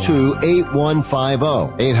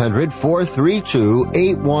 800-432-8150.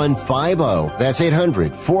 800-432-8150. That's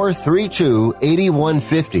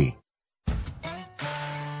 800-432-8150.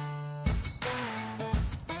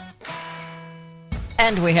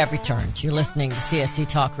 And we have returned. You're listening to CSC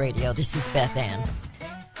Talk Radio. This is Beth Ann.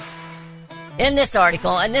 In this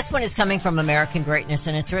article, and this one is coming from American Greatness,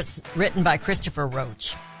 and it's written by Christopher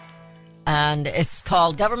Roach. And it's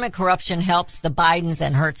called Government Corruption Helps the Bidens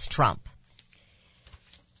and Hurts Trump.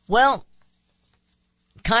 Well,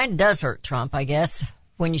 kind of does hurt Trump, I guess,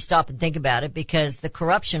 when you stop and think about it, because the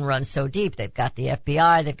corruption runs so deep. They've got the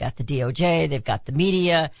FBI, they've got the DOJ, they've got the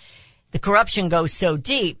media. The corruption goes so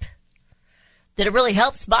deep that it really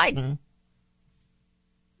helps Biden,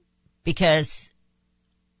 because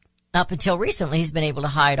up until recently he's been able to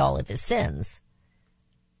hide all of his sins.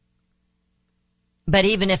 But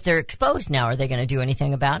even if they're exposed now, are they going to do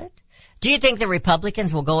anything about it? Do you think the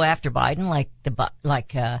Republicans will go after Biden like the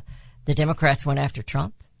Democrats went after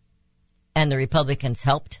Trump, and the Republicans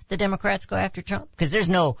helped the Democrats go after Trump? Because there's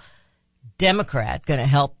no Democrat going to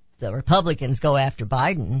help the Republicans go after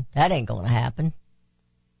Biden. That ain't going to happen.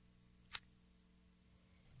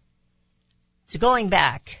 So going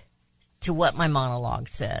back to what my monologue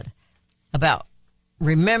said about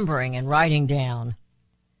remembering and writing down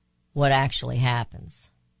what actually happens.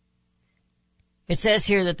 It says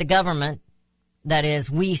here that the government, that is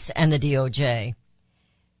Weiss and the DOJ,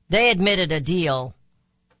 they admitted a deal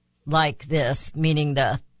like this, meaning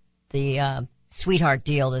the sweetheart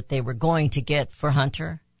deal that they were going to get for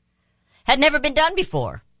Hunter, had never been done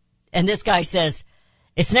before. And this guy says,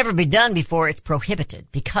 it's never been done before. It's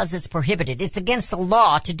prohibited. Because it's prohibited. It's against the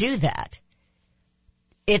law to do that.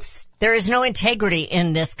 There is no integrity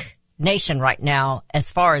in this nation right now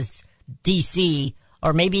as far as D.C.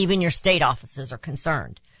 or maybe even your state offices are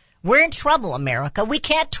concerned. We're in trouble, America. We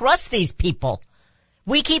can't trust these people.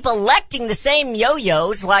 We keep electing the same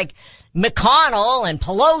yo-yos like McConnell and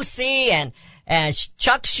Pelosi and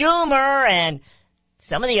Chuck Schumer and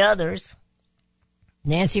Some of the others,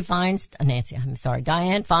 Dianne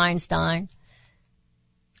Feinstein.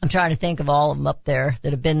 I'm trying to think of all of them up there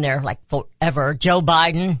that have been there like forever. Joe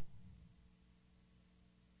Biden.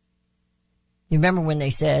 You remember when they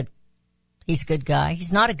said he's a good guy?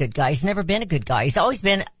 He's not a good guy. He's never been a good guy. He's always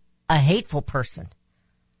been a hateful person.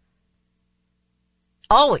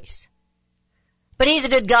 Always. But he's a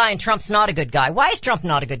good guy and Trump's not a good guy. Why is Trump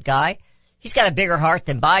not a good guy? He's got a bigger heart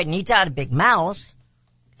than Biden. He's got a big mouth.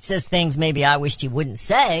 Says things maybe I wished he wouldn't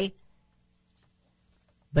say.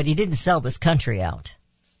 But he didn't sell this country out.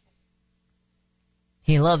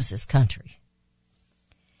 He loves this country.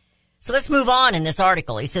 So let's move on in this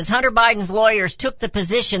article. He says Hunter Biden's lawyers took the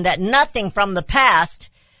position that nothing from the past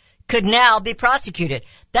could now be prosecuted.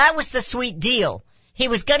 That was the sweet deal. He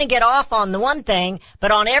was going to get off on the one thing, but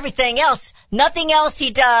on everything else, nothing else he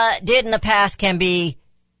did in the past can be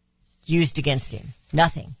used against him.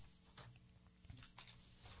 Nothing.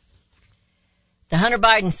 The Hunter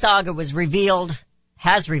Biden saga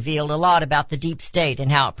has revealed a lot about the deep state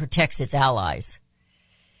and how it protects its allies.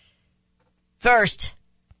 First,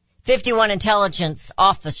 51 intelligence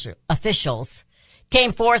officials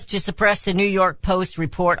came forth to suppress the New York Post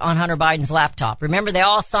report on Hunter Biden's laptop. Remember, they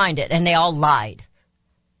all signed it and they all lied.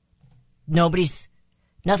 Nothing's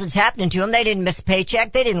happening to them. They didn't miss a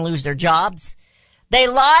paycheck. They didn't lose their jobs. They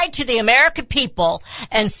lied to the American people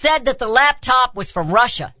and said that the laptop was from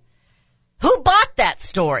Russia. Who bought that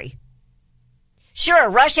story? Sure,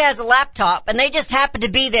 Russia has a laptop and they just happen to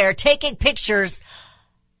be there taking pictures,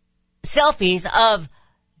 selfies of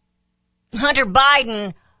Hunter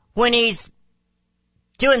Biden when he's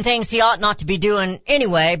doing things he ought not to be doing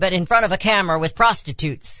anyway, but in front of a camera with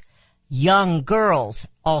prostitutes. Young girls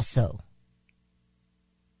also.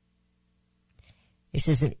 This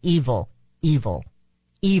is an evil, evil,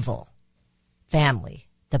 evil family,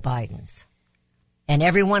 the Bidens. And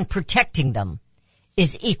everyone protecting them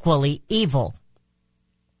is equally evil.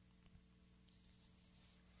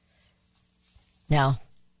 Now,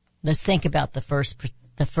 let's think about the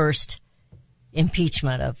first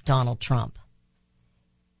impeachment of Donald Trump.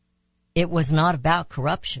 It was not about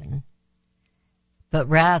corruption, but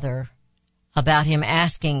rather about him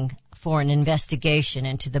asking for an investigation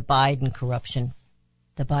into the Biden corruption,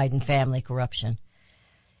 the Biden family corruption.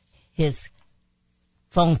 His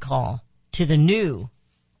phone call to the new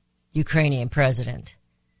Ukrainian president,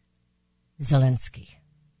 Zelensky,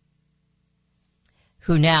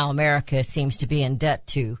 who now America seems to be in debt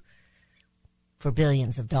to for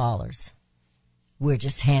billions of dollars. We're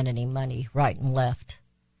just handing him money right and left.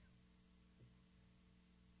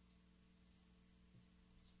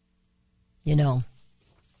 You know,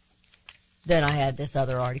 then I had this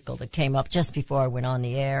other article that came up just before I went on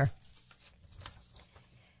the air.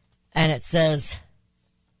 And it says,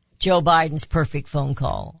 Joe Biden's perfect phone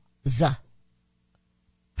call.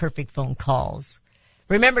 Perfect phone calls.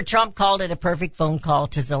 Remember, Trump called it a perfect phone call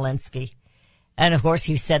to Zelensky. And of course,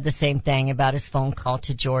 he said the same thing about his phone call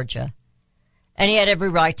to Georgia. And he had every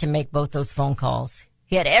right to make both those phone calls.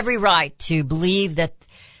 He had every right to believe that.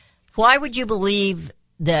 Why would you believe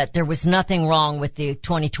that there was nothing wrong with the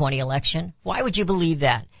 2020 election? Why would you believe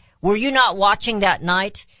that? Were you not watching that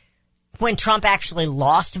night when Trump actually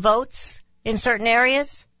lost votes in certain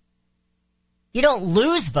areas? You don't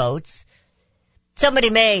lose votes. Somebody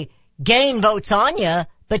may gain votes on you,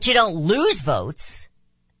 but you don't lose votes.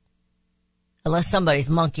 Unless somebody's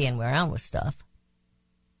monkeying around with stuff.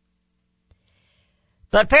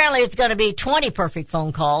 But apparently it's going to be 20 perfect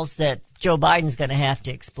phone calls that Joe Biden's going to have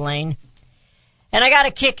to explain. And I got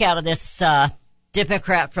a kick out of this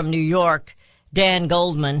Democrat from New York, Dan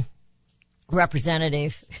Goldman,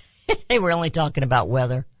 representative. They were only talking about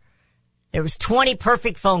weather. There was 20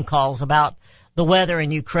 perfect phone calls about the weather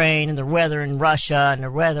in Ukraine and the weather in Russia and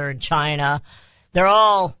the weather in China. They're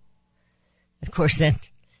all, of course, then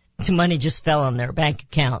the money just fell on their bank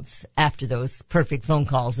accounts after those perfect phone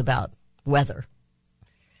calls about weather.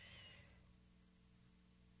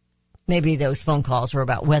 Maybe those phone calls were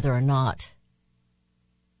about whether or not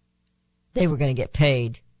they were going to get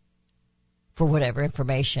paid for whatever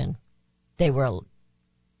information they were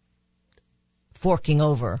forking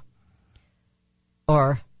over,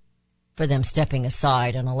 or for them stepping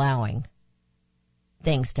aside and allowing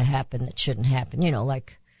things to happen that shouldn't happen. You know,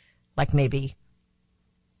 like maybe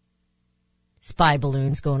spy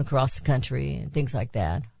balloons going across the country and things like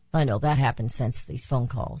that. I know that happened since these phone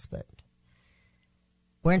calls, but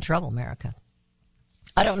we're in trouble, America.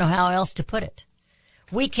 I don't know how else to put it.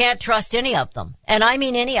 We can't trust any of them. And I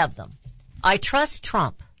mean any of them. I trust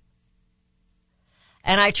Trump.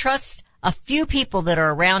 And I trust a few people that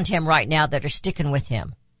are around him right now that are sticking with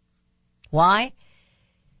him. Why?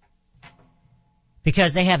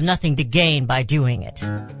 because they have nothing to gain by doing it.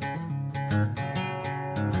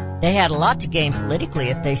 They had a lot to gain politically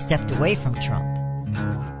if they stepped away from Trump.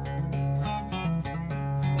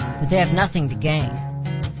 But they have nothing to gain.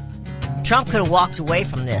 Trump could have walked away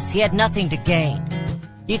from this. He had nothing to gain.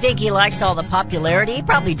 Do you think he likes all the popularity? He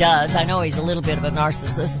probably does. I know he's a little bit of a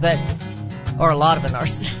narcissist, or a lot of a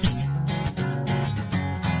narcissist.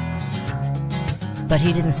 But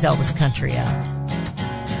he didn't sell this country out.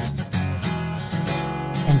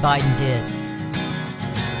 And Biden did.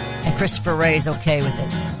 And Christopher Wray's okay with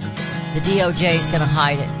it. The DOJ is going to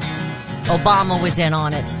hide it. Obama was in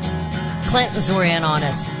on it. Clintons were in on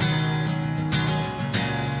it.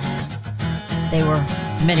 They were,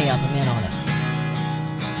 many of them, in on it.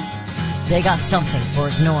 They got something for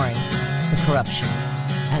ignoring the corruption.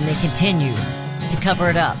 And they continue to cover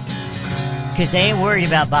it up. Because they ain't worried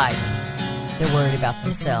about Biden. They're worried about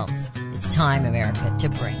themselves. It's time, America, to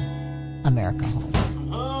bring America home.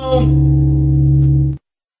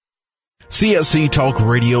 CSC Talk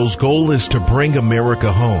Radio's goal is to bring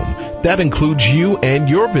America home. That includes you and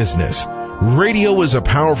your business. Radio is a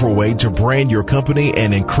powerful way to brand your company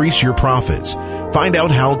and increase your profits. Find out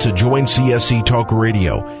how to join CSC Talk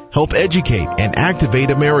Radio, help educate and activate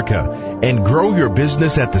America, and grow your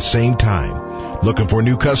business at the same time. Looking for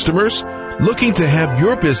new customers? Looking to have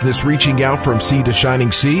your business reaching out from sea to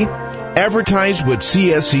shining sea? Advertise with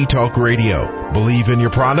CSC Talk Radio. Believe in your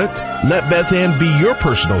product? Let Beth Ann be your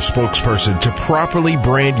personal spokesperson to properly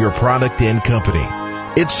brand your product and company.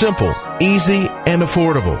 It's simple, easy, and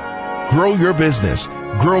affordable. Grow your business,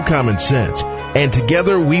 grow common sense, and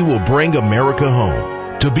together we will bring America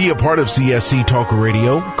home. To be a part of CSC Talk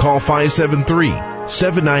Radio, call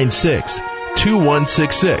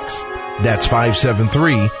 573-796-2166. That's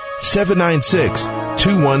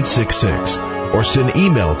 573-796-2166. Or send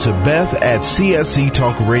email to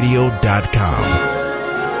beth@csctalkradio.com.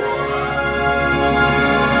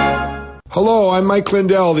 Hello, I'm Mike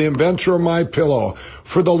Lindell, the inventor of MyPillow.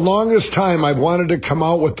 For the longest time, I've wanted to come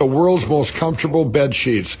out with the world's most comfortable bed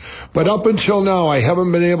sheets. But up until now, I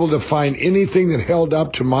haven't been able to find anything that held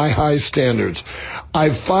up to my high standards.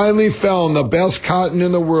 I've finally found the best cotton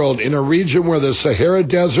in the world in a region where the Sahara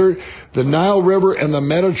Desert, the Nile River, and the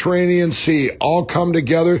Mediterranean Sea all come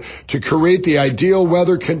together to create the ideal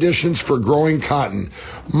weather conditions for growing cotton.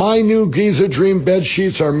 My new Giza Dream bed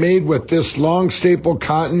sheets are made with this long staple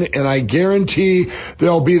cotton, and I guarantee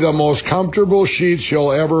they'll be the most comfortable sheets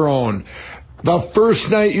you'll ever own. The first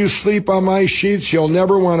night you sleep on my sheets, you'll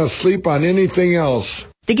never want to sleep on anything else.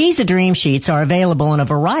 The Giza Dream Sheets are available in a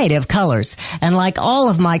variety of colors, and like all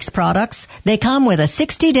of Mike's products, they come with a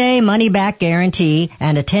 60-day money-back guarantee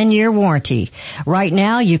and a 10-year warranty. Right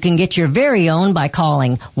now, you can get your very own by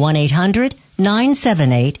calling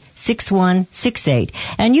 1-800-978-6168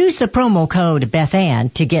 and use the promo code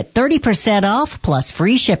BethAnn to get 30% off plus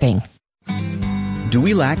free shipping. Do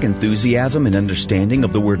we lack enthusiasm and understanding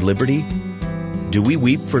of the word liberty? Do we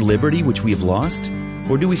weep for liberty which we have lost?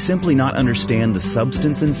 Or do we simply not understand the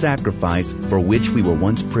substance and sacrifice for which we were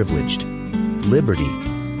once privileged? Liberty.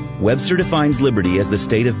 Webster defines liberty as the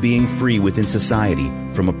state of being free within society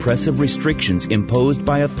from oppressive restrictions imposed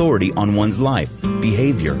by authority on one's life,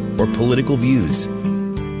 behavior, or political views.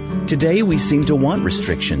 Today we seem to want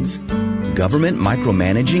restrictions. Government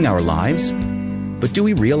micromanaging our lives? But do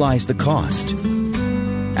we realize the cost?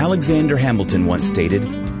 Alexander Hamilton once stated,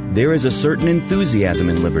 "There is a certain enthusiasm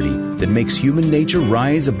in liberty that makes human nature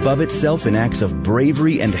rise above itself in acts of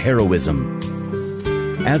bravery and heroism."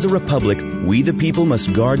 As a republic, we the people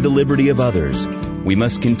must guard the liberty of others. We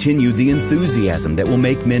must continue the enthusiasm that will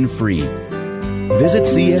make men free. Visit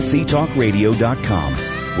csctalkradio.com,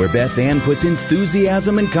 where Beth Ann puts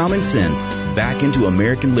enthusiasm and common sense back into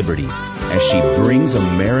American liberty as she brings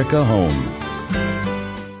America home.